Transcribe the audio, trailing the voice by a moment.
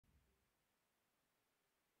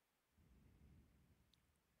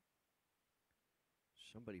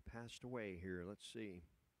Somebody passed away here. Let's see.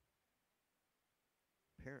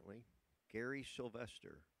 Apparently, Gary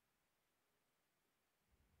Sylvester,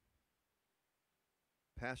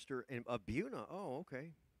 pastor in Abuna. Oh,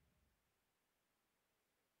 okay.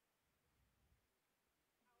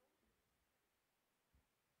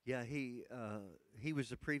 Yeah, he was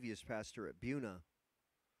the previous pastor at Buna.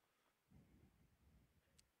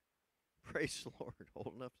 Praise the Lord,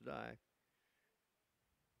 old enough to die.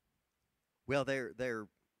 Well, they're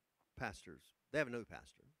pastors. They have a new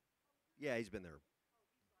pastor. Yeah, he's been there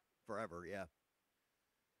forever. Yeah,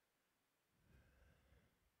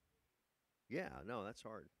 yeah. No, that's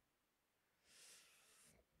hard.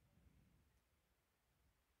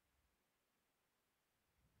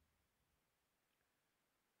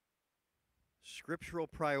 Scriptural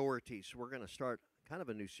priorities. We're going to start kind of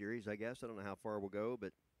a new series, I guess. I don't know how far we'll go,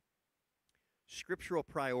 but scriptural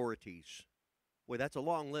priorities. Boy, that's a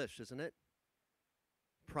long list, isn't it?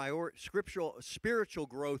 Scriptural spiritual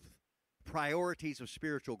growth, priorities of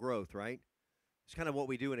spiritual growth, right? It's kind of what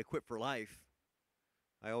we do in Equip for Life.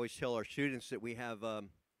 I always tell our students that we have,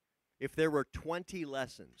 if there were 20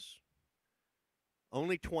 lessons,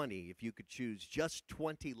 only 20, if you could choose, just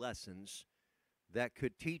 20 lessons that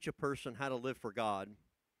could teach a person how to live for God.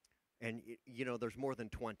 And, there's more than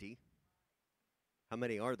 20. How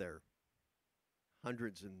many are there?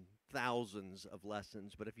 Hundreds and thousands of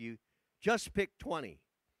lessons. But if you just pick 20,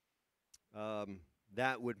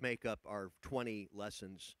 that would make up our 20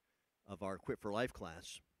 lessons of our Equip for Life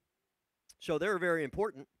class. So they're very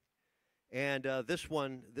important. And this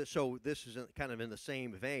is kind of in the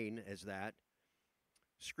same vein as that.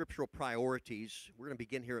 Scriptural priorities. We're going to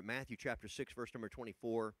begin here at Matthew chapter 6, verse number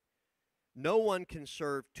 24. No one can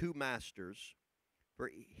serve two masters, for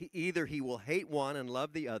either he will hate one and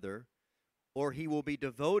love the other, or he will be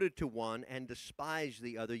devoted to one and despise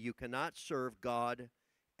the other. You cannot serve God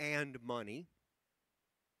and money.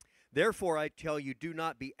 Therefore, I tell you, do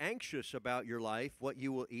not be anxious about your life, what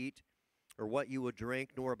you will eat or what you will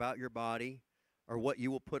drink, nor about your body or what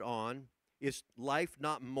you will put on. Is life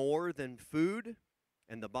not more than food,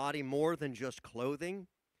 and the body more than just clothing?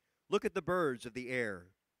 Look at the birds of the air.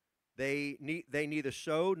 They neither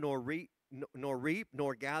sow nor reap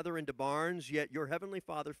nor gather into barns, yet your heavenly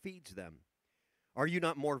Father feeds them. Are you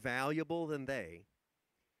not more valuable than they?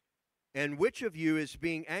 And which of you is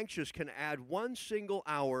being anxious can add one single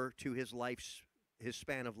hour to his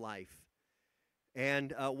span of life?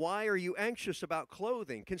 And why are you anxious about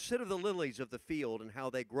clothing? Consider the lilies of the field and how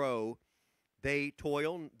they grow. They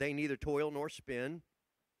neither toil nor spin.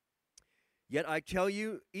 Yet I tell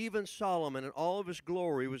you, even Solomon in all of his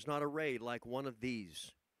glory was not arrayed like one of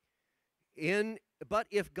these. But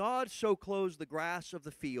if God so clothes the grass of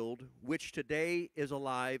the field, which today is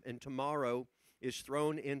alive and tomorrow is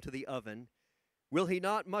thrown into the oven, will he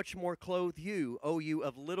not much more clothe you, O you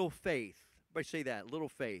of little faith? Everybody say that, little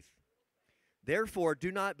faith. Therefore,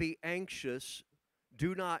 do not be anxious,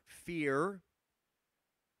 do not fear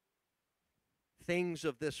things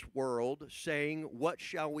of this world, saying, what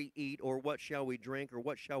shall we eat, or what shall we drink, or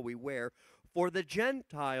what shall we wear? For the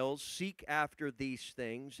Gentiles seek after these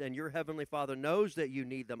things, and your heavenly Father knows that you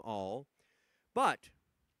need them all. But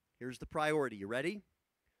here's the priority. You ready?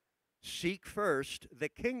 Seek first the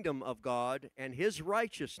kingdom of God and his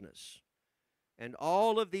righteousness, and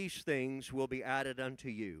all of these things will be added unto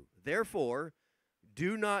you. Therefore,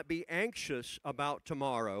 do not be anxious about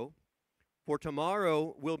tomorrow, for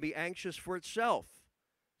tomorrow will be anxious for itself.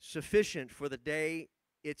 Sufficient for the day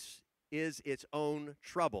is its own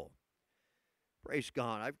trouble. Praise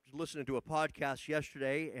God. I was listening to a podcast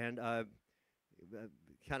yesterday, and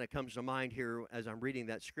kind of comes to mind here as I'm reading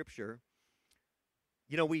that scripture.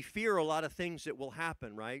 We fear a lot of things that will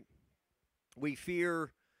happen, right? We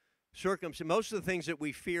fear circumstances. Most of the things that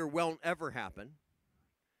we fear won't ever happen,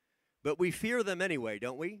 but we fear them anyway,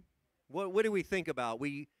 don't we? What do we think about?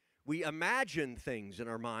 We imagine things in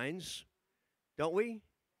our minds, don't we?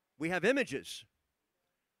 We have images.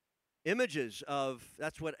 Images of,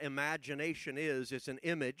 that's what imagination is. It's an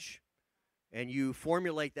image, and you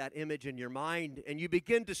formulate that image in your mind, and you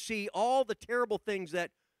begin to see all the terrible things that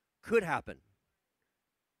could happen,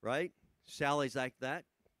 right? Sally's like that.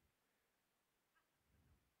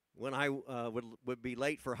 When I would be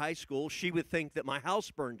late for high school, she would think that my house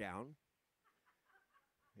burned down,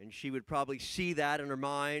 and she would probably see that in her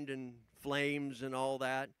mind and flames and all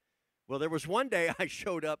that. Well, there was one day I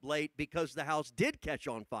showed up late because the house did catch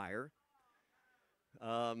on fire,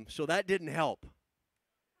 so that didn't help.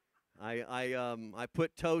 I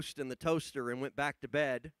put toast in the toaster and went back to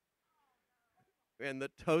bed, and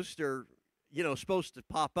the toaster, supposed to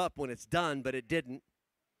pop up when it's done, but it didn't.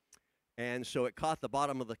 And so it caught the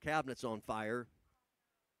bottom of the cabinets on fire.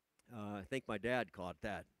 I think my dad caught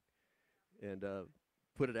that and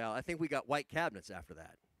put it out. I think we got white cabinets after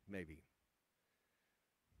that, maybe.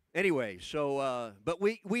 Anyway, so, but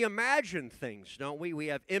we imagine things, don't we? We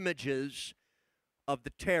have images of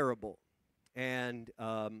the terrible. And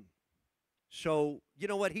so, you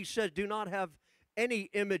know what? He said, do not have any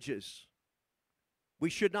images. We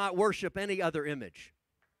should not worship any other image.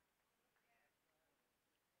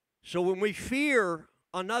 So when we fear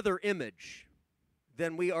another image,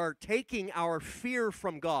 then we are taking our fear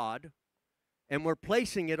from God and we're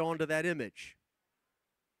placing it onto that image.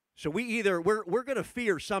 So we're going to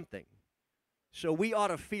fear something. So we ought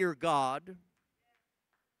to fear God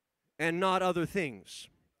and not other things.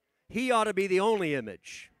 He ought to be the only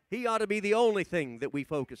image. He ought to be the only thing that we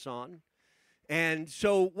focus on. And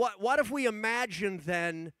so what if we imagine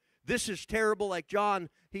then this is terrible, like John,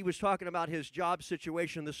 he was talking about his job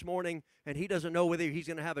situation this morning, and he doesn't know whether he's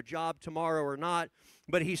going to have a job tomorrow or not.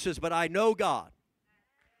 But he says, but I know God.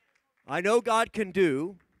 I know God can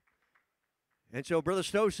do. And so Brother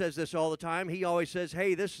Stowe says this all the time. He always says,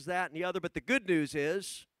 hey, this is that and the other. But the good news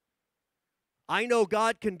is, I know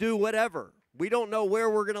God can do whatever. We don't know where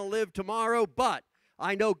we're going to live tomorrow, but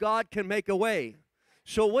I know God can make a way.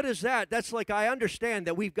 So what is that? That's like, I understand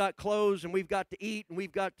that we've got clothes and we've got to eat and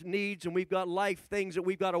we've got needs and we've got life things that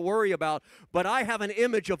we've got to worry about. But I have an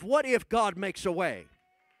image of what if God makes a way?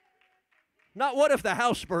 Not what if the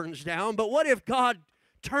house burns down, but what if God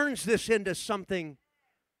turns this into something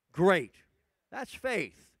great? That's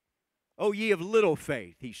faith. Oh, ye of little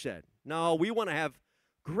faith, he said. No, we want to have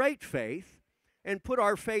great faith and put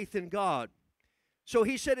our faith in God. So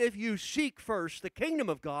he said, if you seek first the kingdom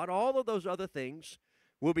of God, all of those other things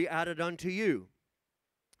will be added unto you.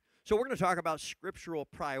 So we're going to talk about scriptural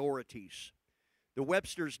priorities. The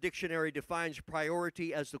Webster's Dictionary defines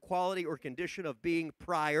priority as the quality or condition of being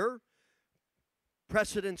prior,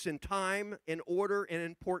 precedence in time, in order, and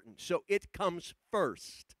importance. So it comes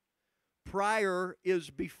first. Prior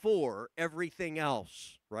is before everything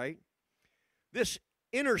else, right? This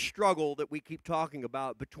inner struggle that we keep talking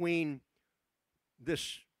about between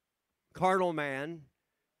this carnal man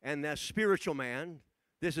and that spiritual man,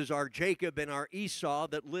 this is our Jacob and our Esau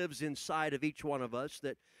that lives inside of each one of us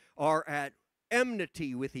that are at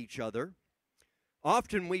enmity with each other.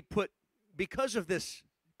 Often we put, because of this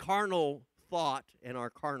carnal thought and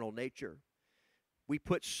our carnal nature, we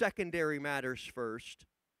put secondary matters first.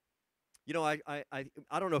 You know, I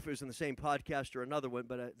don't know if it was in the same podcast or another one,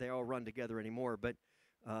 but they all run together anymore. But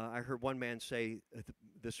I heard one man say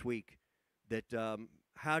this week that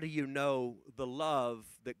how do you know the love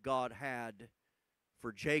that God had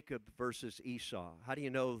for Jacob versus Esau? How do you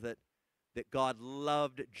know that God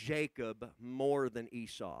loved Jacob more than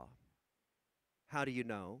Esau? How do you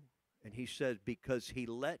know? And he said, because he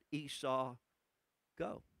let Esau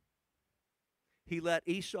go. He let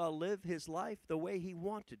Esau live his life the way he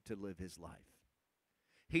wanted to live his life.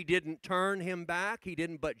 He didn't turn him back. He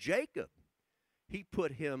didn't, but Jacob, he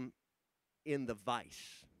put him in the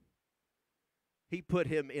vice. He put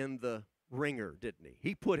him in the ringer, didn't he?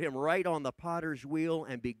 He put him right on the potter's wheel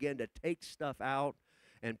and began to take stuff out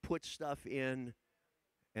and put stuff in,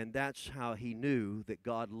 and that's how he knew that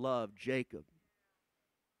God loved Jacob.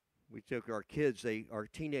 We took our kids, our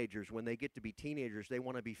teenagers, when they get to be teenagers, they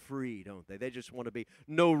want to be free, don't they? They just want to be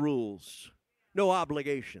no rules, no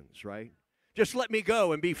obligations, right? Just let me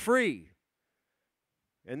go and be free.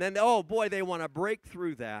 And then, oh boy, they want to break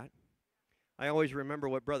through that. I always remember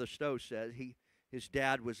what Brother Stowe said. His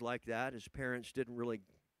dad was like that. His parents didn't really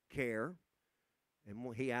care.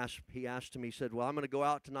 And he asked him, he said, well, I'm going to go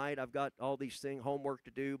out tonight. I've got all these things, homework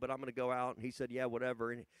to do, but I'm going to go out. And he said, yeah,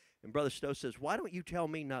 whatever. And Brother Stowe says, why don't you tell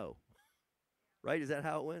me no? Right? Is that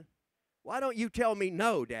how it went? Why don't you tell me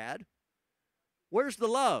no, Dad? Where's the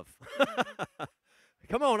love?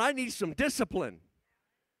 Come on, I need some discipline.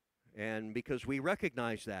 And because we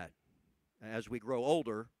recognize that as we grow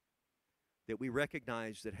older, that we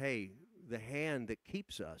recognize that, hey, the hand that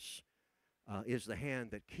keeps us is the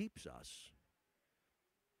hand that keeps us.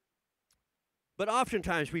 But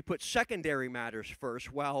oftentimes we put secondary matters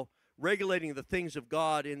first while regulating the things of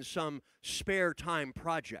God in some spare time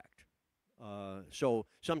project. So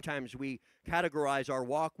sometimes we categorize our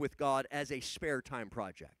walk with God as a spare time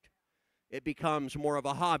project. It becomes more of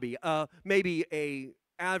a hobby, maybe a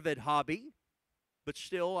avid hobby, but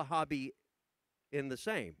still a hobby in the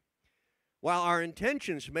same. While our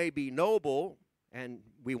intentions may be noble and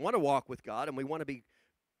we want to walk with God and we want to be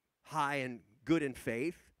high and good in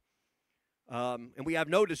faith, and we have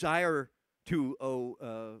no desire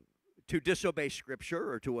to disobey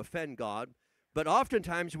Scripture or to offend God, But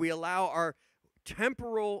oftentimes we allow our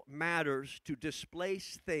temporal matters to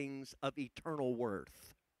displace things of eternal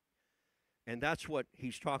worth. And that's what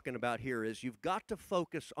he's talking about here is you've got to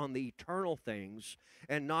focus on the eternal things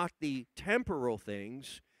and not the temporal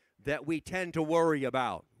things that we tend to worry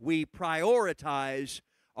about. We prioritize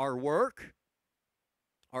our work,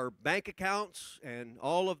 our bank accounts, and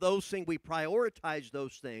all of those things. We prioritize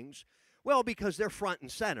those things, well, because they're front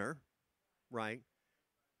and center, right?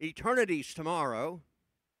 Eternity's tomorrow.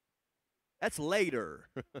 That's later.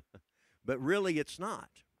 But really it's not.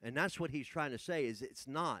 And that's what he's trying to say is it's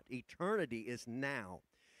not. Eternity is now.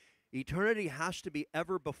 Eternity has to be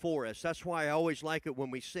ever before us. That's why I always like it when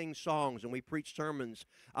we sing songs and we preach sermons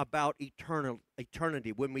about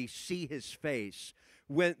eternity, when we see his face,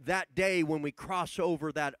 when that day when we cross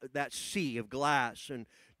over that sea of glass. And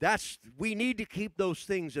we need to keep those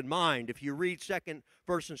things in mind. If you read 1st and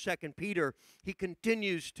 2nd Peter, he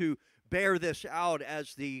continues to bear this out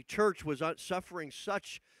as the church was suffering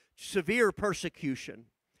such severe persecution.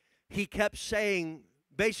 He kept saying,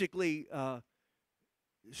 basically,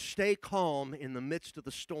 stay calm in the midst of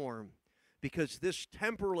the storm, because this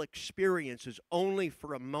temporal experience is only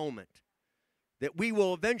for a moment, that we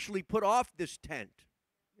will eventually put off this tent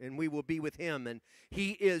and we will be with him, and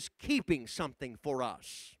he is keeping something for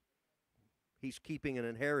us. He's keeping an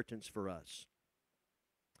inheritance for us.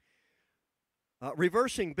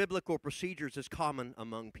 Reversing biblical procedures is common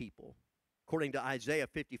among people. According to Isaiah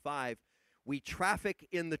 55, we traffic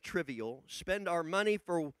in the trivial, spend our money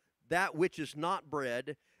for that which is not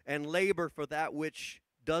bread, and labor for that which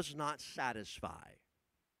does not satisfy.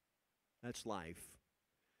 That's life.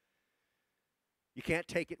 You can't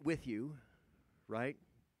take it with you, right?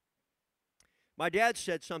 My dad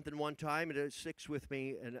said something one time, and it sticks with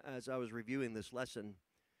me, and as I was reviewing this lesson,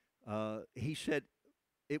 he said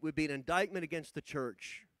it would be an indictment against the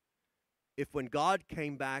church if when God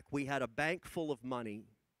came back we had a bank full of money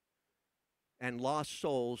and lost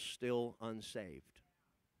souls still unsaved.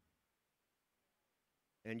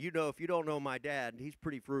 And you know, if you don't know my dad, he's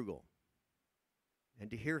pretty frugal. And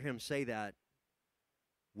to hear him say that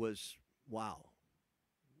was wow.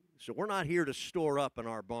 So we're not here to store up in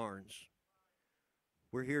our barns.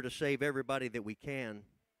 We're here to save everybody that we can,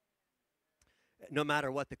 no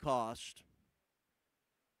matter what the cost.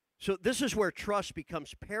 So this is where trust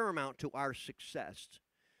becomes paramount to our success.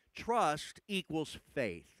 Trust equals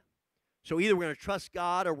faith. So either we're going to trust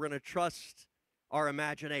God or we're going to trust our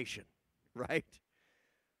imagination, right?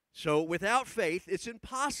 So without faith, it's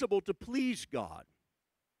impossible to please God.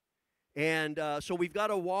 And so we've got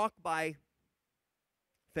to walk by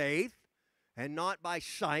faith and not by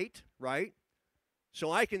sight, right?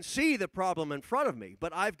 So I can see the problem in front of me,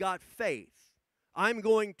 but I've got faith.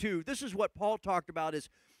 This is what Paul talked about, is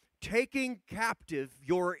taking captive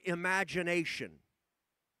your imagination,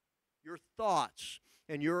 your thoughts,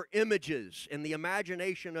 and your images and the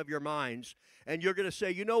imagination of your minds. And you're going to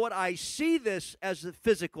say, you know what, I see this as the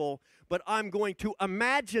physical, but I'm going to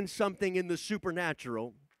imagine something in the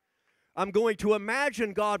supernatural. I'm going to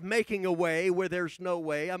imagine God making a way where there's no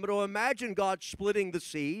way. I'm going to imagine God splitting the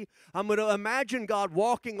sea. I'm going to imagine God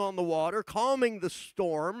walking on the water, calming the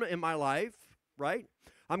storm in my life, right?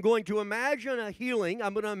 I'm going to imagine a healing.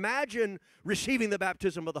 I'm going to imagine receiving the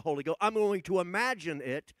baptism of the Holy Ghost. I'm going to imagine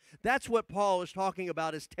it. That's what Paul is talking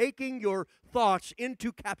about, is taking your thoughts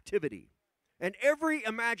into captivity and every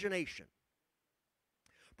imagination.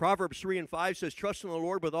 Proverbs 3:5 says, trust in the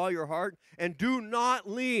Lord with all your heart and do not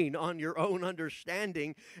lean on your own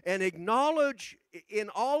understanding, and acknowledge in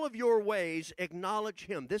all of your ways, acknowledge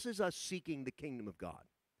him. This is us seeking the kingdom of God.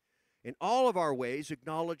 In all of our ways,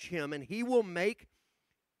 acknowledge him, and he will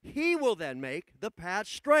then make the path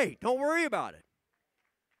straight. Don't worry about it.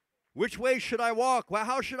 Which way should I walk? Well,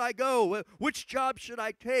 how should I go? Which job should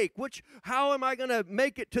I take? How am I going to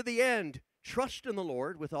make it to the end? Trust in the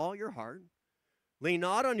Lord with all your heart. Lean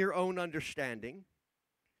not on your own understanding.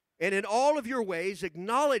 And in all of your ways,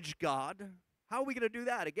 acknowledge God. How are we going to do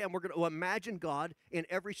that? Again, we're going to imagine God in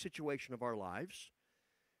every situation of our lives.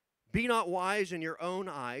 Be not wise in your own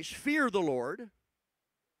eyes. Fear the Lord.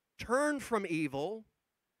 Turn from evil.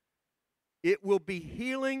 It will be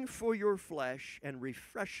healing for your flesh and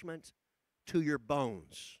refreshment to your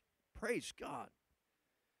bones. Praise God.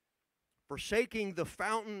 Forsaking the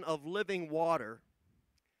fountain of living water.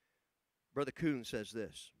 Brother Kuhn says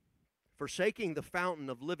this: forsaking the fountain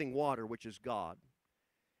of living water, which is God,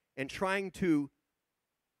 and trying to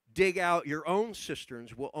dig out your own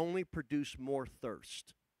cisterns will only produce more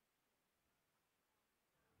thirst.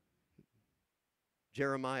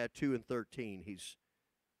 Jeremiah 2:13, he's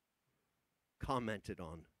commented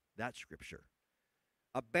on that scripture.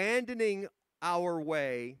 Abandoning our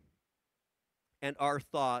way and our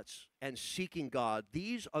thoughts and seeking God,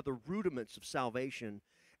 these are the rudiments of salvation,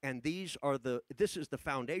 and this is the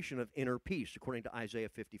foundation of inner peace, according to Isaiah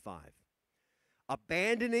 55.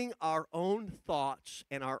 Abandoning our own thoughts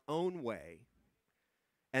and our own way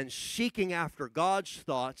and seeking after God's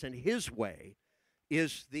thoughts and His way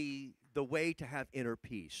is the way to have inner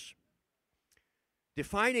peace.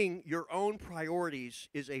 Defining your own priorities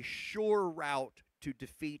is a sure route to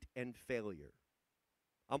defeat and failure.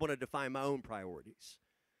 I'm going to define my own priorities.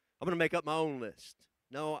 I'm going to make up my own list.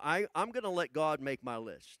 No, I'm going to let God make my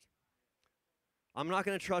list. I'm not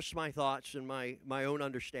going to trust my thoughts and my own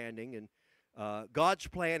understanding. And God's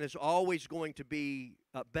plan is always going to be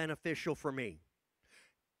beneficial for me.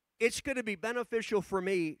 It's going to be beneficial for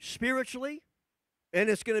me spiritually, and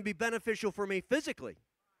it's going to be beneficial for me physically.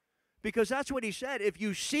 Because that's what He said. If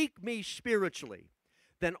you seek me spiritually,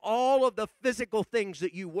 then all of the physical things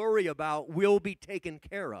that you worry about will be taken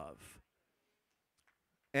care of.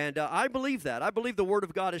 And I believe that. I believe the Word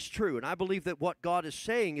of God is true, and I believe that what God is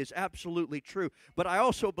saying is absolutely true. But I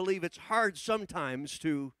also believe it's hard sometimes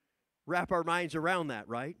to wrap our minds around that,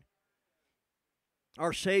 right?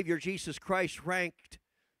 Our Savior, Jesus Christ, ranked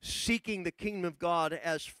seeking the kingdom of God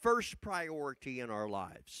as first priority in our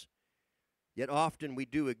lives. Yet often we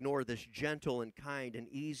do ignore this gentle and kind and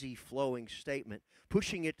easy flowing statement,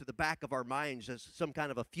 pushing it to the back of our minds as some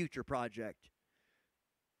kind of a future project.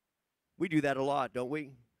 We do that a lot, don't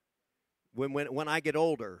we? When I get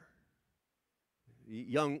older,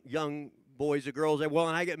 young boys or girls say, well,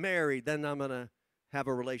 when I get married, then I'm going to have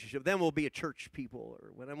a relationship. Then we'll be a church people.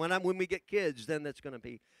 Or when we get kids, then that's going to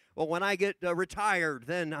be, well, when I get retired,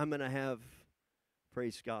 then I'm going to have,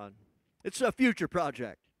 praise God. It's a future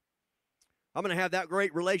project. I'm going to have that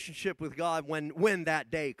great relationship with God when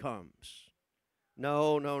that day comes.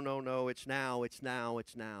 No. It's now.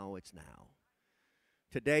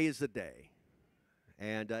 Today is the day.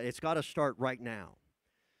 And it's got to start right now.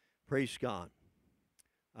 Praise God.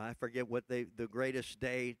 I forget what the greatest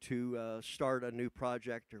day to start a new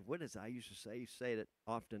project, or what is it? I used to say it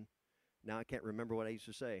often. Now I can't remember what I used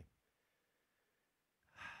to say.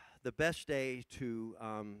 The best day to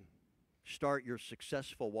start your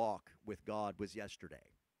successful walk with God was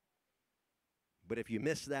yesterday. But if you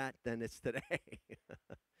miss that, then it's today.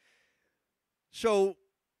 So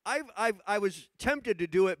I was tempted to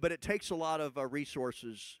do it, but it takes a lot of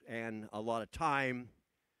resources and a lot of time.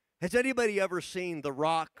 Has anybody ever seen the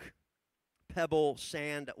rock, pebble,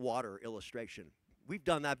 sand, water illustration?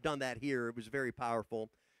 I've done that here. It was very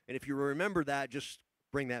powerful. And if you remember that, just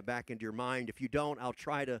bring that back into your mind. If you don't,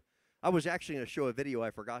 I was actually going to show a video.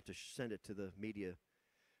 I forgot to send it to the media.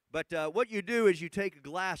 But what you do is you take a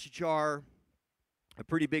glass jar, a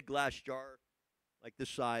pretty big glass jar, like this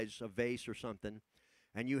size, a vase or something,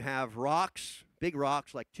 and you have rocks, big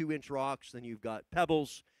rocks, like 2-inch rocks. Then you've got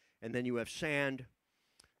pebbles, and then you have sand.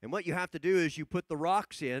 And what you have to do is you put the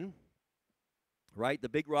rocks in, right, the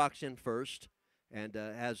big rocks in first. And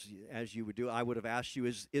as you would do, I would have asked you,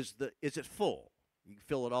 is it full? You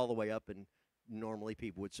fill it all the way up, and normally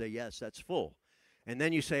people would say, yes, that's full. And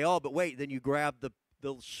then you say, oh, but wait, then you grab the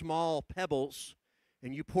small pebbles,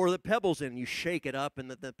 and you pour the pebbles in, and you shake it up,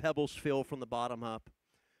 and the pebbles fill from the bottom up.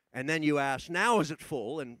 And then you ask, now is it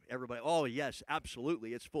full? And everybody, oh, yes,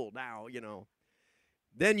 absolutely, it's full now,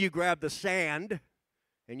 Then you grab the sand,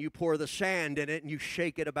 and you pour the sand in it, and you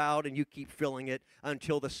shake it about, and you keep filling it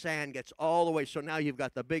until the sand gets all the way. So now you've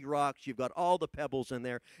got the big rocks, you've got all the pebbles in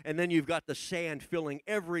there, and then you've got the sand filling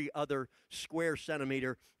every other square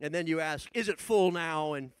centimeter. And then you ask, is it full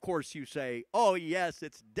now? And, of course, you say, oh, yes,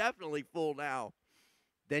 it's definitely full now.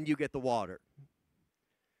 Then you get the water,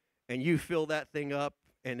 and you fill that thing up,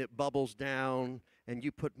 and it bubbles down, and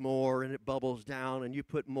you put more, and it bubbles down, and you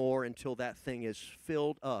put more until that thing is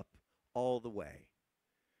filled up all the way.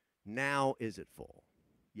 Now is it full?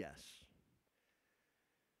 Yes.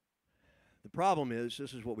 The problem is,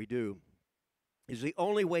 this is what we do, is the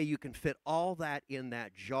only way you can fit all that in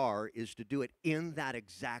that jar is to do it in that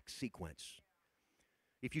exact sequence.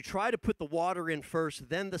 If you try to put the water in first,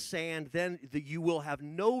 then the sand, you will have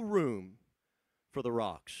no room for the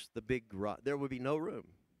rocks, the big rock. There will be no room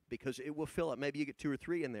because it will fill up. Maybe you get 2 or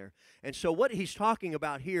 3 in there. And so what he's talking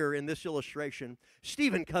about here in this illustration,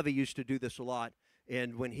 Stephen Covey used to do this a lot.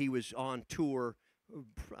 And when he was on tour,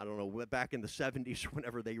 I don't know, back in the 70s,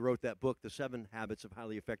 whenever they wrote that book, The 7 Habits of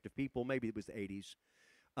Highly Effective People, maybe it was the 80s,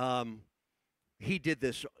 he did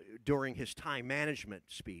this during his time management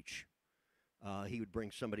speech. He would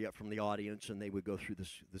bring somebody up from the audience, and they would go through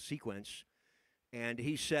the sequence. And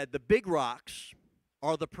he said, the big rocks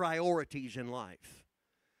are the priorities in life.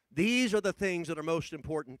 These are the things that are most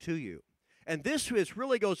important to you. And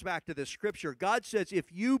really goes back to the scripture. God says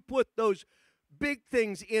if you put those big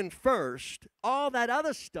things in first, all that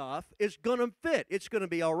other stuff is going to fit. It's going to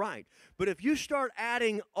be all right. But if you start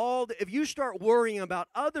if you start worrying about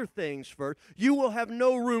other things first, you will have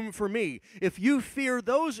no room for me. If you fear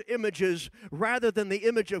those images rather than the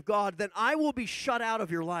image of God, then I will be shut out of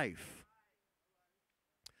your life.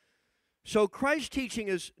 So Christ's teaching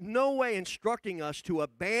is no way instructing us to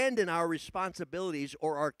abandon our responsibilities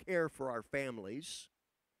or our care for our families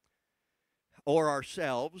or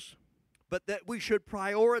ourselves, but that we should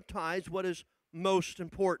prioritize what is most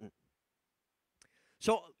important.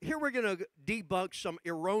 So here we're going to debunk some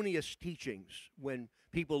erroneous teachings when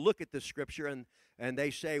people look at this scripture and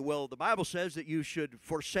they say, well, the Bible says that you should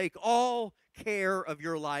forsake all care of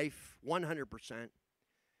your life 100%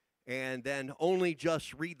 and then only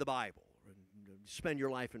just read the Bible and spend your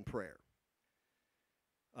life in prayer.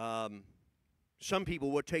 Some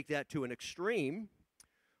people would take that to an extreme,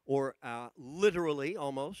 or literally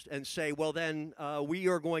almost, and say, well, then we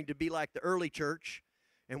are going to be like the early church,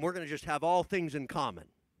 and we're going to just have all things in common.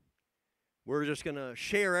 We're just going to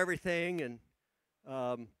share everything. And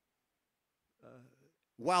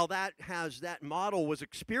while that model was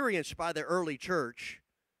experienced by the early church,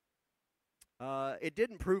 it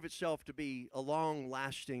didn't prove itself to be a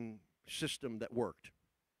long-lasting system that worked.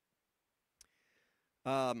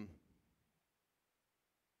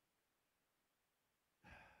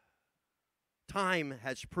 Time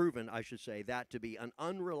has proven, I should say, that to be an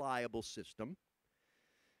unreliable system,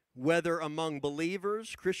 whether among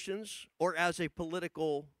believers, Christians, or as a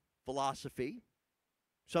political philosophy.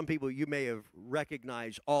 Some people you may have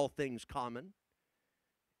recognized all things common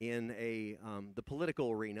in the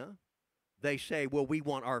political arena. They say, well, we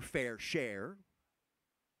want our fair share.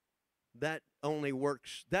 That only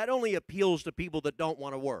appeals to people that don't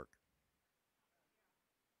want to work.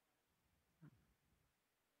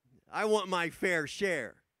 I want my fair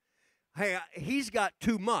share. Hey, he's got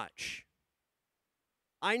too much.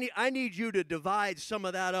 I need you to divide some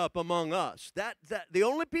of that up among us. That the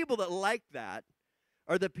only people that like that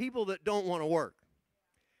are the people that don't want to work.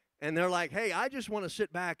 And they're like, hey, I just want to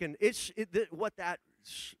sit back. And what that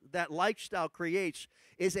lifestyle creates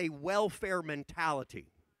is a welfare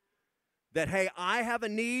mentality. That, hey, I have a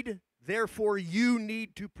need, therefore you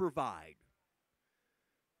need to provide.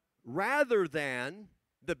 Rather than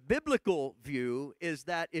the biblical view is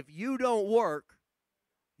that if you don't work,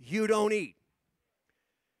 you don't eat.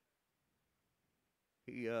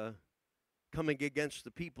 He coming against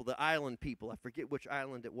the people, the island people. I forget which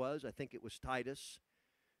island it was. I think it was Titus.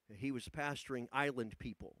 He was pastoring island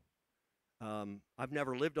people. I've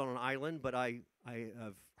never lived on an island, but I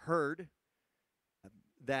have heard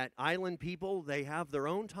that island people, they have their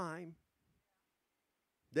own time.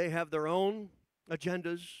 They have their own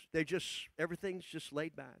agendas. Everything's just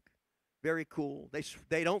laid back, very cool.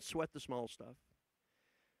 They don't sweat the small stuff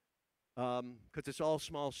because it's all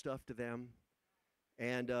small stuff to them.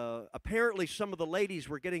 And apparently some of the ladies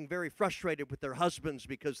were getting very frustrated with their husbands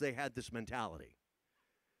because they had this mentality.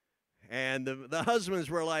 And the husbands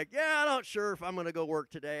were like, yeah, I'm not sure if I'm going to go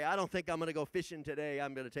work today. I don't think I'm going to go fishing today.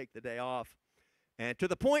 I'm going to take the day off. And to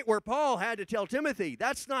the point where Paul had to tell Timothy,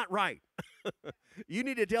 that's not right. You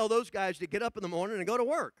need to tell those guys to get up in the morning and go to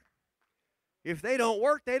work. If they don't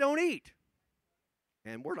work, they don't eat.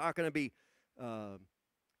 And we're not going to be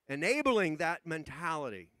enabling that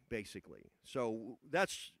mentality, basically. So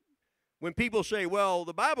that's when people say, well,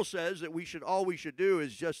 the Bible says that all we should do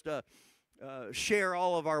is just share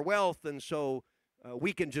all of our wealth, and so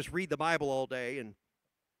we can just read the Bible all day.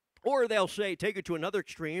 Or they'll say, take it to another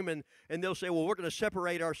extreme, and they'll say, well, we're going to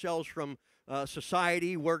separate ourselves from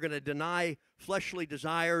society. We're going to deny fleshly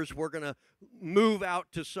desires. We're going to move out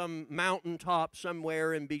to some mountaintop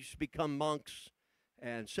somewhere and become monks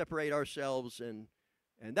and separate ourselves. And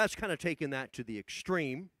that's kind of taking that to the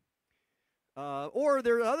extreme. Or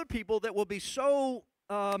there are other people that will be so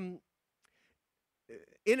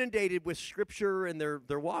inundated with Scripture and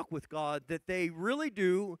their walk with God that they really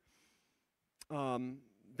do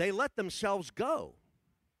they let themselves go.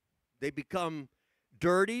 They become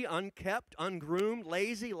dirty, unkept, ungroomed,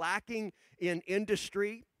 lazy, lacking in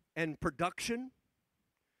industry and production.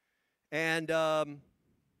 And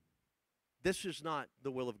this is not the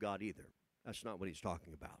will of God either. That's not what he's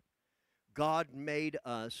talking about. God made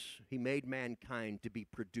us, he made mankind to be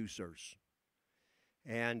producers.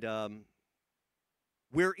 And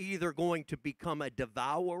we're either going to become a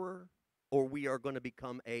devourer or we are going to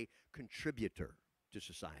become a contributor to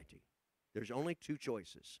society. There's only two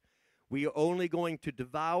choices. We are only going to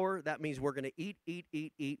devour. That means we're going to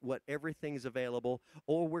eat what everything's available,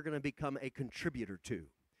 or we're going to become a contributor to.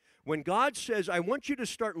 When God says, I want you to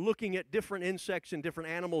start looking at different insects and different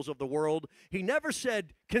animals of the world, he never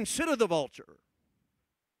said, consider the vulture.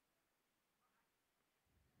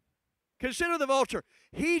 Consider the vulture.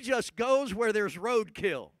 He just goes where there's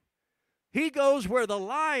roadkill. He goes where the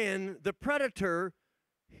lion, the predator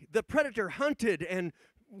hunted and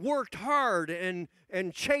worked hard and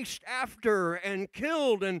chased after and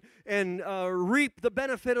killed and reaped the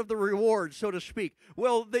benefit of the reward, so to speak.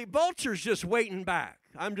 Well, the vulture's just waiting back.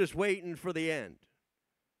 I'm just waiting for the end.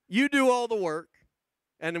 You do all the work,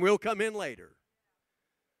 and we'll come in later.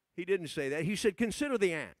 He didn't say that. He said, consider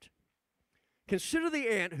the ant. Consider the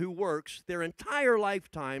ant who works their entire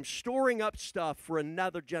lifetime storing up stuff for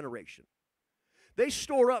another generation. They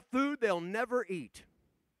store up food they'll never eat.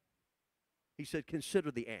 He said,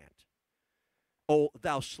 consider the ant, O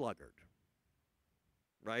thou sluggard.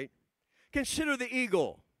 Right? Consider the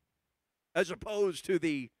eagle as opposed to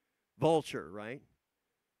the vulture, right?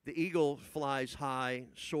 The eagle flies high,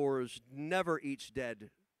 soars, never eats dead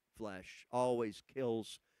flesh, always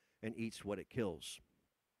kills and eats what it kills.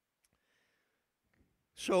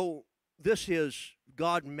 So this is,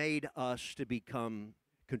 God made us to become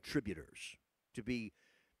contributors, to be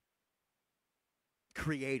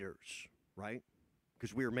creators, right?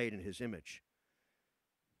 Because we were made in his image.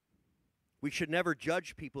 We should never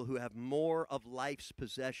judge people who have more of life's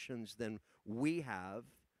possessions than we have.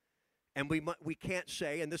 And we can't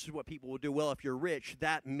say, and this is what people will do, well, if you're rich,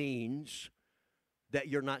 that means that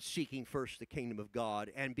you're not seeking first the kingdom of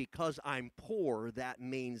God. And because I'm poor, that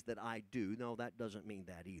means that I do. No, that doesn't mean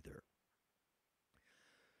that either.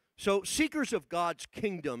 So seekers of God's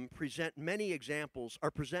kingdom present many examples,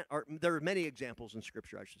 there are many examples in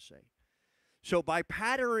Scripture, I should say. So by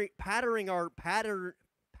patterning,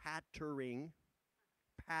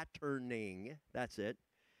 that's it,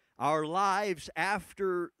 our lives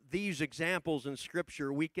after these examples in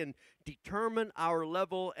Scripture, we can determine our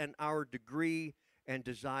level and our degree and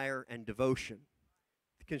desire and devotion.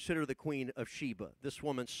 Consider the Queen of Sheba. This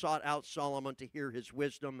woman sought out Solomon to hear his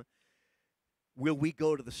wisdom. Will we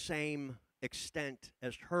go to the same extent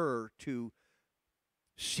as her to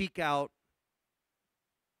seek out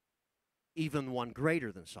even one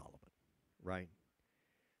greater than Solomon, right?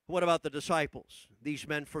 What about the disciples? These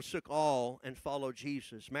men forsook all and followed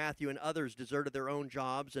Jesus. Matthew and others deserted their own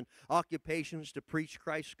jobs and occupations to preach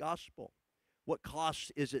Christ's gospel. What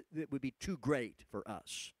cost is it that would be too great for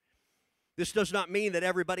us? This does not mean that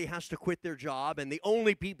everybody has to quit their job, and the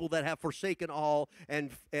only people that have forsaken all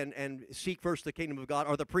and seek first the kingdom of God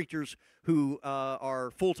are the preachers who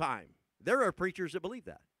are full-time. There are preachers that believe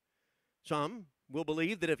that. Some will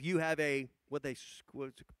believe that if you have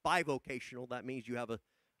bivocational, that means you have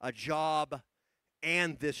a job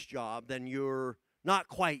and this job, then you're not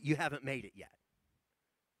quite, you haven't made it yet,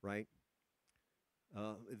 right?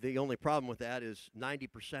 The only problem with that is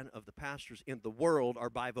 90% of the pastors in the world are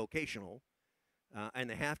bivocational, and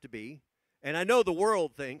they have to be. And I know the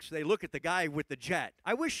world thinks, they look at the guy with the jet.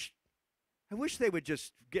 I wish they would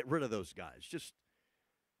just get rid of those guys.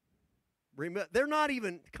 They're not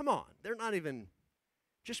even, come on, they're not even,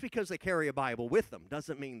 just because they carry a Bible with them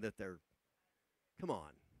doesn't mean that they're, come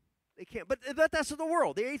on. They can't, but that's the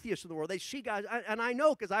world, the atheists of the world. They see guys, and I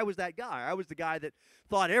know because I was that guy. I was the guy that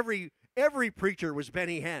thought every preacher was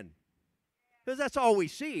Benny Hinn, because that's all we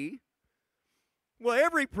see. Well,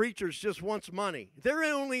 every preacher just wants money. They're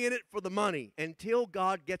only in it for the money until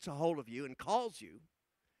God gets a hold of you and calls you.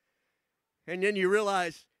 And then you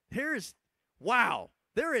realize, there is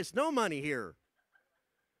no money here.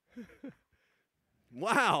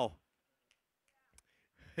 Wow.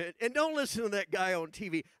 And don't listen to that guy on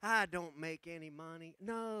TV. I don't make any money.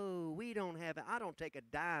 No, we don't have it. I don't take a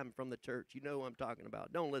dime from the church. You know who I'm talking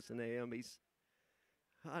about. Don't listen to him.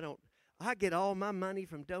 I get all my money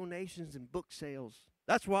from donations and book sales.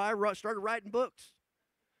 That's why I started writing books.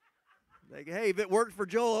 Like, hey, if it worked for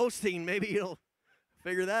Joel Osteen, maybe he'll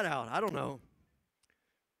figure that out. I don't know.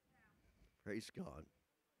 Praise God.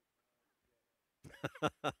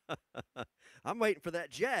 I'm waiting for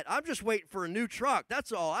that jet. I'm just waiting for a new truck.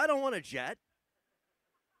 That's all. I don't want a jet.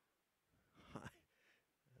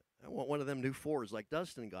 I want one of them new Fords like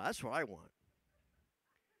Dustin got. That's what I want.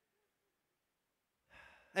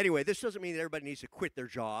 Anyway, this doesn't mean that everybody needs to quit their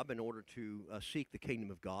job in order to seek the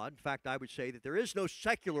kingdom of God. In fact, I would say that there is no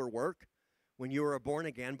secular work when you are a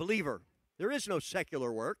born-again believer. There is no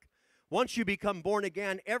secular work. Once you become born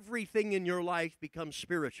again, everything in your life becomes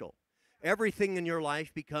spiritual. Everything in your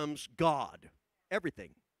life becomes God.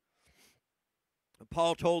 Everything.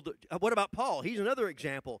 What about Paul? He's another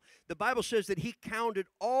example. The Bible says that he counted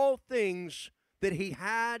all things that he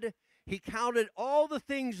had. He counted all the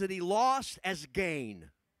things that he lost as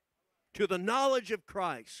gain. to the knowledge of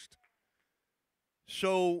Christ.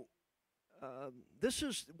 So this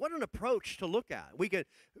is what an approach to look at.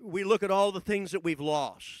 We look at all the things that we've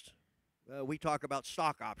lost. We talk about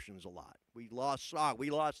stock options a lot. We lost stock. We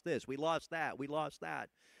lost this. We lost that. We lost that.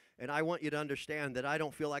 And I want you to understand that I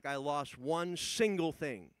don't feel like I lost one single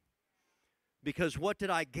thing. Because what did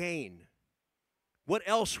I gain? What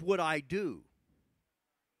else would I do?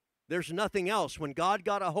 There's nothing else. When God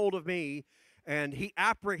got a hold of me and he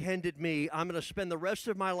apprehended me, I'm going to spend the rest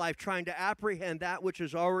of my life trying to apprehend that which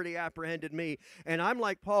has already apprehended me. And I'm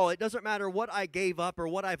like Paul, it doesn't matter what I gave up or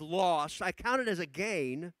what I've lost. I count it as a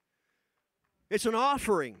gain. It's an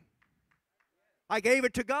offering. I gave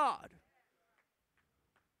it to God.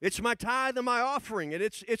 It's my tithe and my offering, and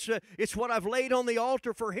it's what I've laid on the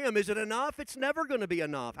altar for him. Is it enough? It's never going to be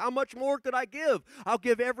enough. How much more could I give? I'll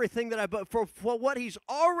give everything that but for what he's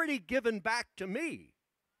already given back to me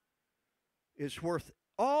is worth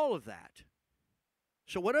all of that.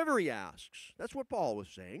 So whatever he asks, that's what Paul was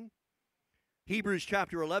saying. Hebrews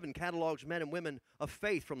chapter 11 catalogs men and women of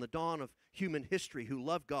faith from the dawn of human history who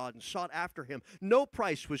loved God and sought after him. No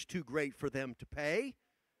price was too great for them to pay.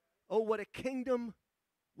 Oh, what a kingdom!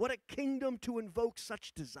 What a kingdom to invoke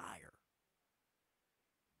such desire.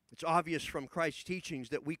 It's obvious from Christ's teachings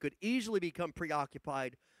that we could easily become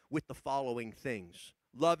preoccupied with the following things: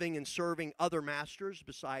 loving and serving other masters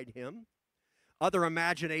beside him, other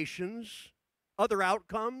imaginations, other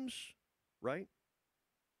outcomes, right?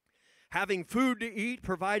 Having food to eat,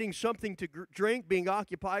 providing something to drink, being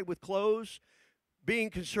occupied with clothes, being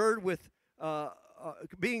concerned with,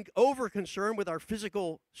 being over-concerned with our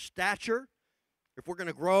physical stature. If we're going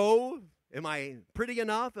to grow, am I pretty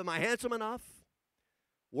enough? Am I handsome enough?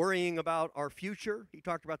 Worrying about our future. He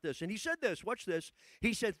talked about this. And he said this, watch this.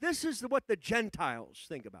 He said, this is what the Gentiles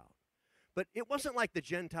think about. But it wasn't like the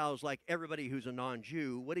Gentiles, like everybody who's a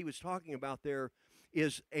non-Jew. What he was talking about there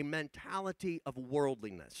is a mentality of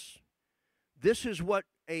worldliness. This is what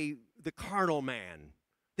the carnal man,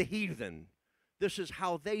 the heathen, this is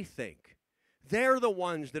how they think. They're the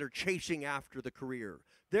ones that are chasing after the career.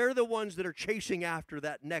 They're the ones that are chasing after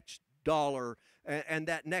that next dollar and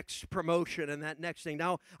that next promotion and that next thing.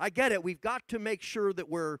 Now, I get it. We've got to make sure that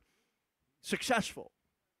we're successful.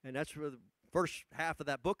 And that's where the first half of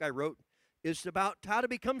that book I wrote is about how to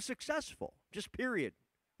become successful, just period,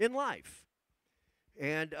 in life.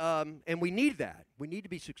 And we need that. We need to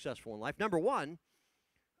be successful in life. Number one,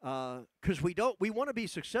 because we want to be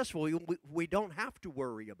successful. We don't have to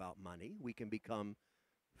worry about money. We can become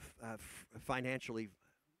financially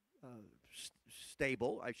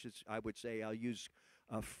stable. I would say I'll use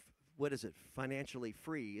what is it? Financially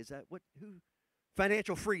free. Is that what? Who?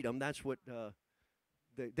 Financial freedom. That's what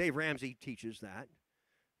Dave Ramsey teaches that.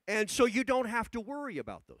 And so you don't have to worry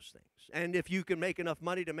about those things. And if you can make enough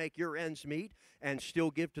money to make your ends meet and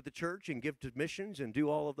still give to the church and give to missions and do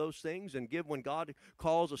all of those things and give when God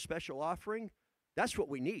calls a special offering, that's what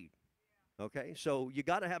we need. Okay? So you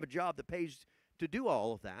got to have a job that pays to do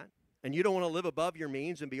all of that. And you don't want to live above your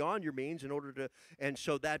means and beyond your means in order to, and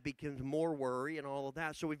so that becomes more worry and all of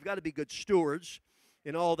that. So we've got to be good stewards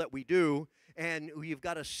in all that we do, and you've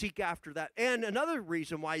got to seek after that. And another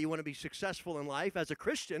reason why you want to be successful in life as a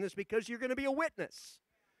Christian is because you're going to be a witness.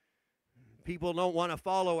 People don't want to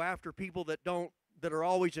follow after people that are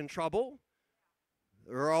always in trouble,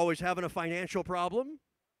 or always having a financial problem.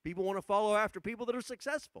 People want to follow after people that are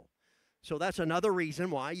successful. So that's another reason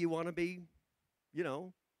why you want to be,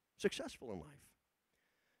 successful in life.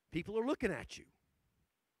 People are looking at you.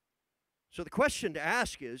 So the question to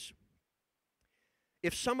ask is,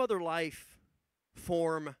 if some other life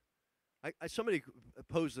form, somebody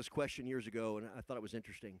posed this question years ago, and I thought it was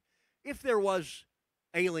interesting. If there was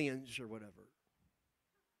aliens or whatever,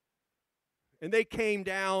 and they came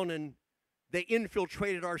down and they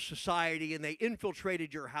infiltrated our society and they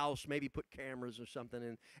infiltrated your house, maybe put cameras or something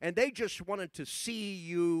in, and they just wanted to see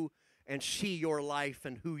you and see your life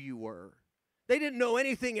and who you were. They didn't know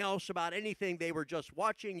anything else about anything. They were just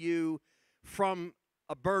watching you from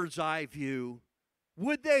a bird's eye view.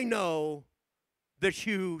 Would they know that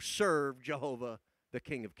you serve Jehovah, the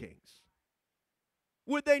King of Kings?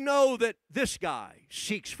 Would they know that this guy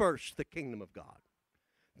seeks first the kingdom of God?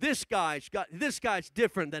 This guy's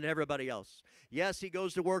different than everybody else. Yes, he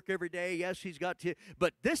goes to work every day. Yes, he's got to,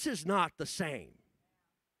 but this is not the same.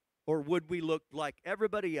 Or would we look like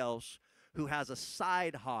everybody else who has a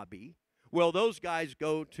side hobby? Well, those guys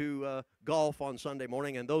go to golf on Sunday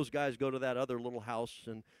morning, and those guys go to that other little house,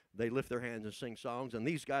 and they lift their hands and sing songs, and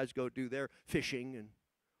these guys go do their fishing. And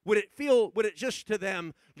would it just to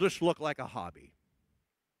them just look like a hobby?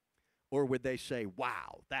 Or would they say,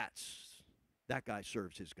 wow, that guy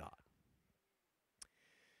serves his God?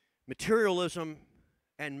 Materialism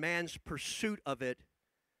and man's pursuit of it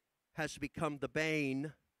has become the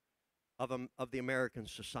bane of the American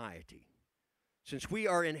society. Since we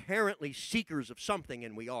are inherently seekers of something,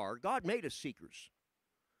 and we are, God made us seekers.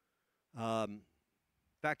 In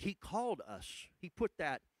fact, He called us. He put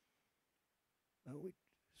that.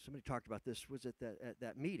 Somebody talked about this. Was it at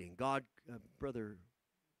that meeting? Brother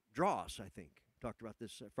Dross, I think, talked about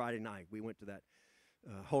this Friday night. We went to that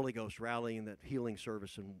Holy Ghost rally and that healing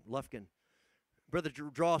service in Lufkin. Brother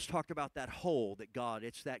Dross talked about that hole that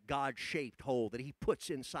it's that God-shaped hole that He puts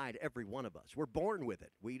inside every one of us. We're born with it.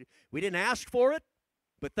 We didn't ask for it,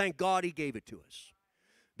 but thank God He gave it to us.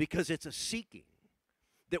 Because it's a seeking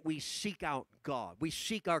that we seek out God. We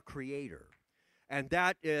seek our Creator. And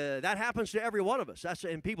that happens to every one of us.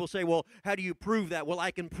 And people say, well, how do you prove that? Well, I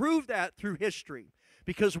can prove that through history.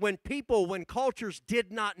 Because when cultures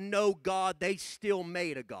did not know God, they still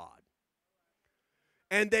made a God.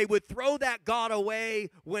 And they would throw that God away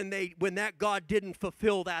when that God didn't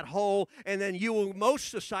fulfill that hole. And then most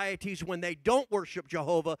societies, when they don't worship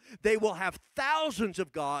Jehovah, they will have thousands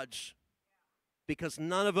of gods because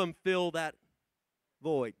none of them fill that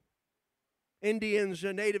void. Indians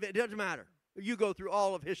and Native, it doesn't matter. You go through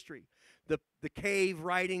all of history, the cave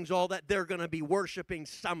writings, all that, they're going to be worshiping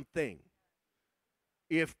something.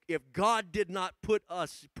 If God did not put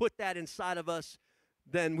that inside of us,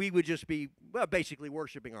 then we would just be, basically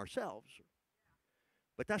worshiping ourselves.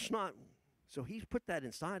 But that's not, so He's put that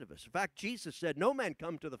inside of us. In fact, Jesus said, no man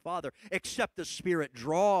come to the Father except the Spirit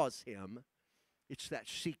draws him. It's that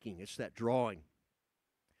seeking, it's that drawing.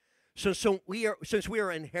 Since we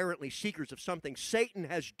are inherently seekers of something, Satan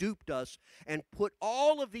has duped us and put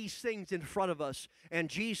all of these things in front of us, and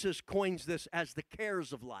Jesus coins this as the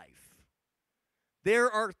cares of life.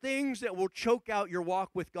 There are things that will choke out your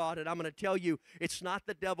walk with God, and I'm going to tell you, it's not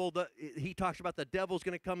the devil. He talks about the devil's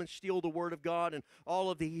going to come and steal the word of God, and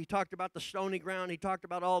he talked about the stony ground, he talked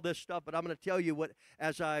about all this stuff, but I'm going to tell you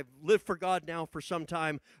as I've lived for God now for some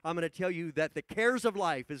time, I'm going to tell you that the cares of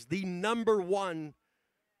life is the number one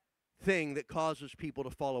thing that causes people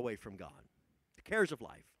to fall away from God. The cares of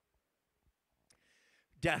life.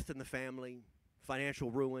 Death in the family,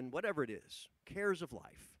 financial ruin, whatever it is. Cares of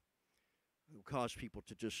life will cause people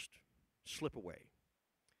to just slip away.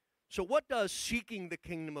 So what does seeking the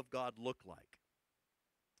kingdom of God look like?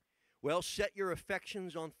 Well, set your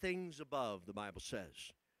affections on things above, the Bible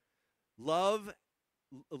says. Love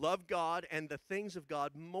God and the things of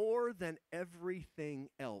God more than everything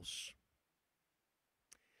else.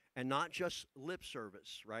 And not just lip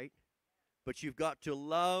service, right? But you've got to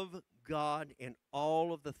love God and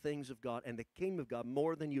all of the things of God and the kingdom of God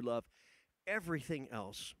more than you love everything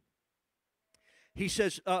else. He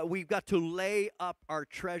says we've got to lay up our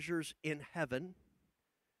treasures in heaven.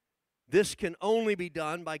 This can only be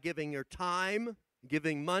done by giving your time,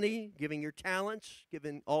 giving money, giving your talents,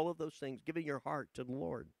 giving all of those things, giving your heart to the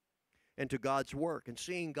Lord and to God's work and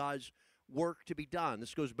seeing God's work to be done.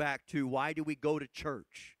 This goes back to why do we go to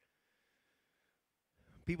church?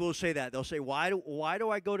 People will say that. They'll say, why do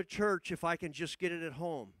I go to church if I can just get it at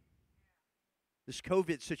home? This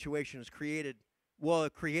COVID situation has created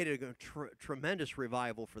a tremendous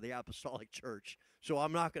revival for the apostolic church. So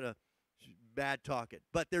I'm not going to bad talk it.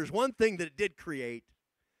 But there's one thing that it did create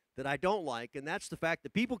that I don't like, and that's the fact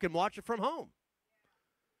that people can watch it from home.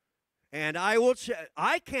 And I will say,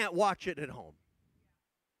 I can't watch it at home.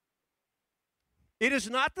 It is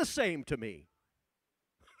not the same to me.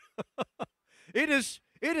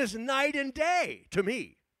 It is night and day to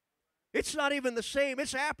me. It's not even the same.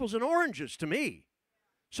 It's apples and oranges to me.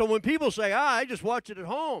 So when people say, I just watch it at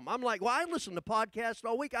home, I'm like, well, I listen to podcasts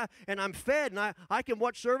all week, and I'm fed, and I can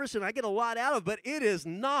watch service, and I get a lot out of it, but it is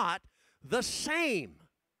not the same.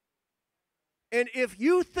 And if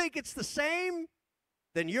you think it's the same,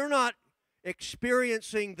 then you're not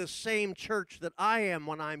experiencing the same church that I am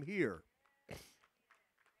when I'm here.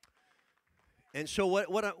 And so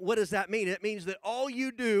what does that mean? It means that all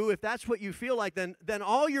you do, if that's what you feel like, then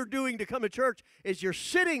all you're doing to come to church is you're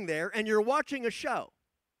sitting there and you're watching a show.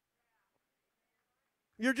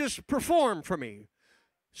 You're just perform for me,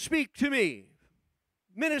 speak to me,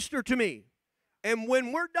 minister to me. And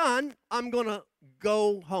when we're done, I'm going to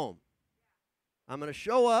go home. I'm going to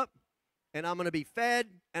show up, and I'm going to be fed,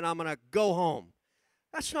 and I'm going to go home.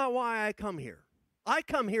 That's not why I come here. I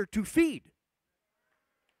come here to feed.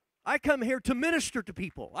 I come here to minister to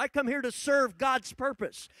people. I come here to serve God's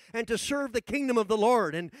purpose and to serve the kingdom of the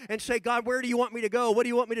Lord and say, God, where do you want me to go? What do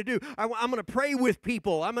you want me to do? I'm going to pray with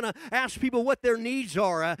people. I'm going to ask people what their needs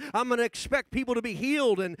are. I'm going to expect people to be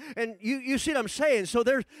healed. And you see what I'm saying? So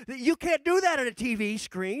you can't do that on a TV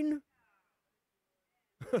screen.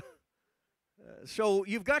 So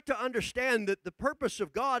you've got to understand that the purpose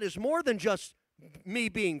of God is more than just me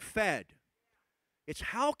being fed. It's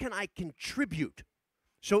how can I contribute?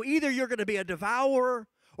 So either you're going to be a devourer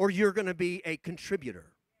or you're going to be a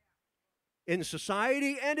contributor in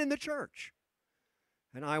society and in the church.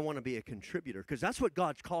 And I want to be a contributor because that's what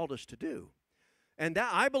God's called us to do. And that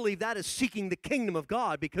I believe that is seeking the kingdom of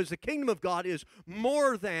God, because the kingdom of God is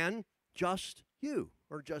more than just you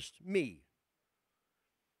or just me.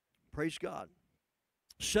 Praise God.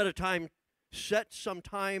 Set some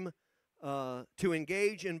time to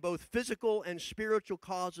engage in both physical and spiritual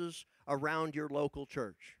causes around your local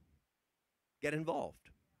church. Get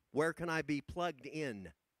involved. Where can I be plugged in?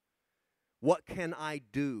 What can I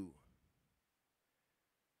do?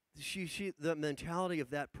 The mentality of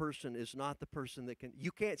that person is not the person that can.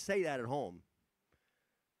 You can't say that at home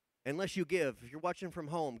unless you give. If you're watching from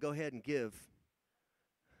home, go ahead and give.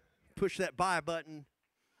 Push that buy button.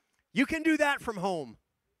 You can do that from home.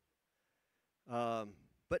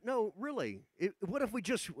 But no, really, what if we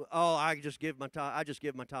I just give my tithe. I just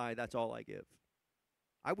give my tithe. That's all I give.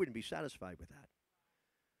 I wouldn't be satisfied with that.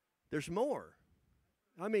 There's more.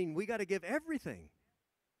 I mean, we got to give everything.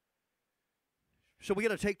 So we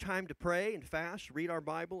got to take time to pray and fast, read our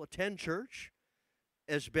Bible, attend church,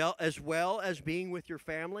 as well as being with your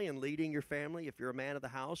family and leading your family if you're a man of the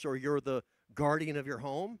house or you're the guardian of your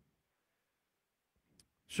home.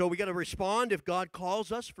 So we got to respond if God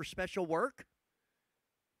calls us for special work,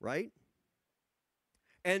 right?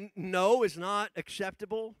 And no is not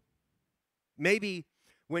acceptable. Maybe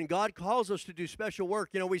when God calls us to do special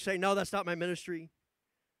work, we say, no, that's not my ministry.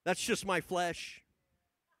 That's just my flesh.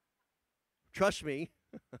 Trust me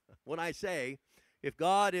when I say, if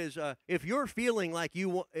God is, if you're feeling like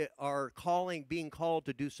you are being called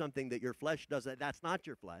to do something that your flesh doesn't, that's not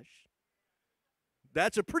your flesh.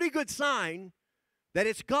 That's a pretty good sign that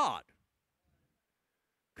it's God,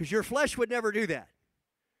 because your flesh would never do that.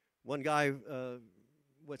 One guy,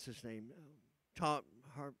 what's his name? Scott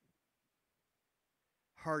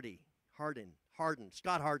Harden.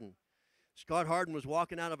 Scott Harden was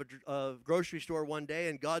walking out of a grocery store one day,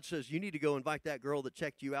 and God says, you need to go invite that girl that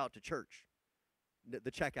checked you out to church. The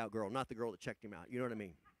checkout girl, not the girl that checked him out. You know what I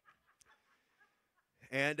mean?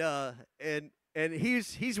 And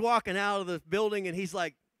he's walking out of the building, and he's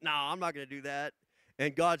like, no, I'm not going to do that.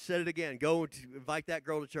 And God said it again, go invite that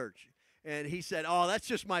girl to church. And he said, oh, that's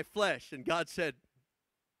just my flesh. And God said,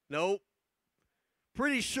 nope.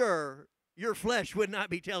 Pretty sure your flesh would not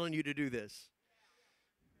be telling you to do this.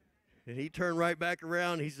 And he turned right back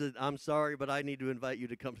around. He said, I'm sorry, but I need to invite you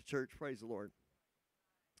to come to church. Praise the Lord.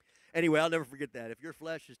 Anyway, I'll never forget that. If your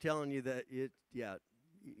flesh is telling you that,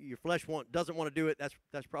 your flesh doesn't want to do it,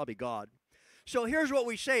 that's probably God. So here's what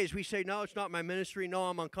we say is we say, no, it's not my ministry. No,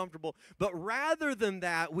 I'm uncomfortable. But rather than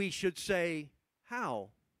that, we should say, how?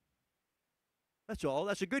 That's all.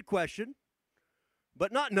 That's a good question.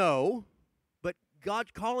 But not no. But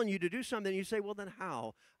God's calling you to do something. You say, well, then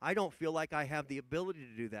how? I don't feel like I have the ability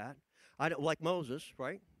to do that. I don't, like Moses,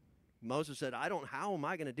 right? Moses said, how am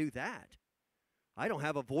I going to do that? I don't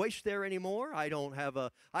have a voice there anymore. I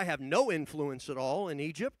have no influence at all in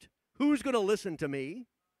Egypt. Who's going to listen to me?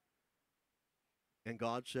 And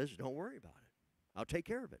God says, don't worry about it. I'll take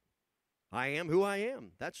care of it. I am who I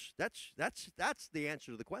am. That's the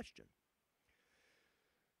answer to the question.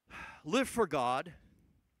 Live for God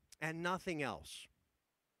and nothing else.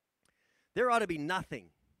 There ought to be nothing.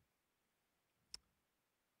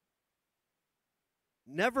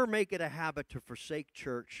 Never make it a habit to forsake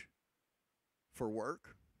church for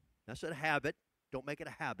work. That's a habit. Don't make it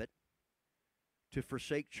a habit. To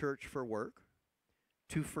forsake church for work.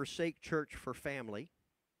 To forsake church for family.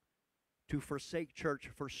 To forsake church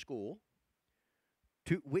for school.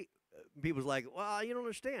 People's like, well, you don't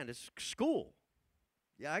understand. It's school.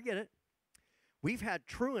 Yeah, I get it. We've had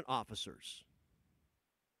truant officers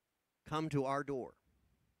come to our door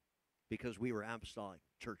because we were apostolic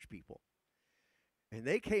church people. And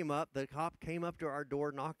the cop came up to our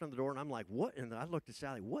door, knocked on the door, and I'm like, what? And I looked at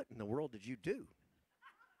Sally, what in the world did you do?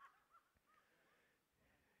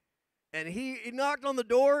 And he knocked on the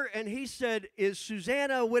door, and he said, is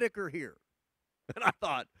Susanna Whitaker here? And I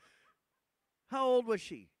thought, how old was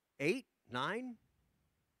she? 8, 9?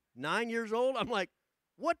 9 years old? I'm like,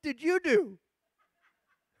 what did you do?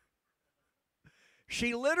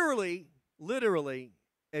 She literally,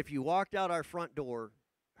 if you walked out our front door,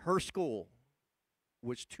 her school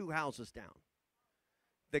was 2 houses down.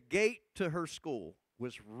 The gate to her school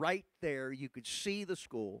was right there. You could see the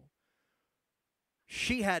school.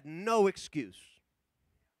 She had no excuse.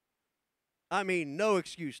 I mean, no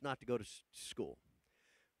excuse not to go to school.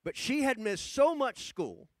 But she had missed so much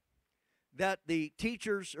school that the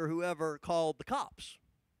teachers or whoever called the cops.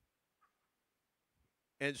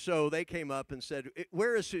 And so they came up and said,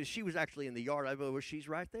 where is she? She was actually in the yard. I go, well, she's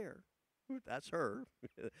right there. That's her.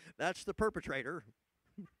 That's the perpetrator.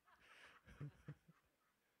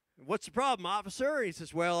 What's the problem, officer? He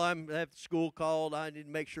says, well, I'm at school called. I need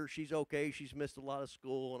to make sure she's okay. She's missed a lot of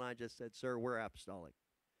school. And I just said, sir, we're apostolic.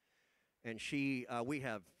 And we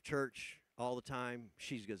have church all the time.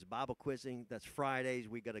 She goes Bible quizzing. That's Fridays.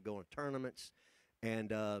 We got to go on tournaments.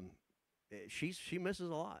 And she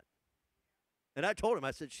misses a lot. And I told him,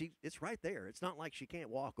 I said, it's right there. It's not like she can't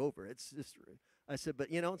walk over. It's just, I said, but,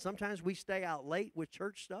 sometimes we stay out late with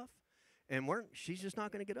church stuff, and she's just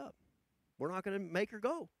not going to get up. We're not going to make her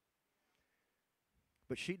go.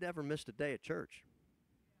 But she never missed a day at church.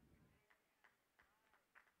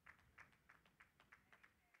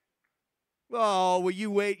 Oh, well,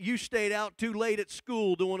 you wait. You stayed out too late at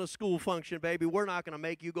school doing a school function, baby. We're not going to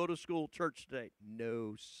make you go to school church today.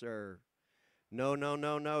 No, sir. No, no,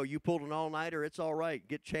 no, no. You pulled an all-nighter. It's all right.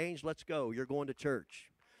 Get changed. Let's go. You're going to church.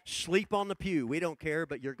 Sleep on the pew. We don't care,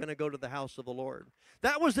 but you're going to go to the house of the Lord.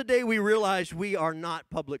 That was the day we realized we are not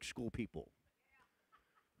public school people.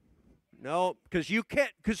 No,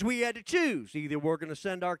 because we had to choose. Either we're going to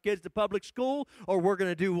send our kids to public school or we're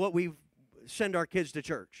going to do what we send our kids to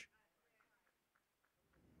church.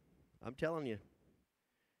 I'm telling you,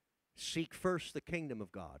 seek first the kingdom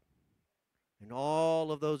of God, and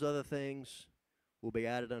all of those other things will be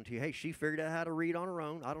added unto you. Hey, she figured out how to read on her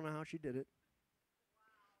own. I don't know how she did it.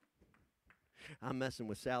 I'm messing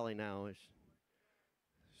with Sally now.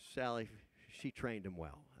 Sally, she trained him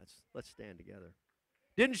well. Let's stand together.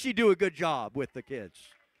 Didn't she do a good job with the kids?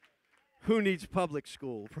 Who needs public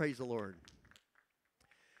school? Praise the Lord.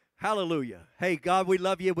 Hallelujah. Hey, God, we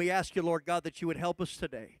love you. We ask you, Lord God, that you would help us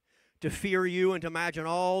today to fear you and to imagine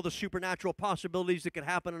all the supernatural possibilities that could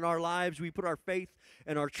happen in our lives. We put our faith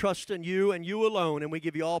and our trust in you and you alone, and we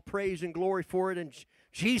give you all praise and glory for it in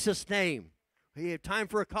Jesus' name. We have time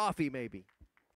for a coffee maybe.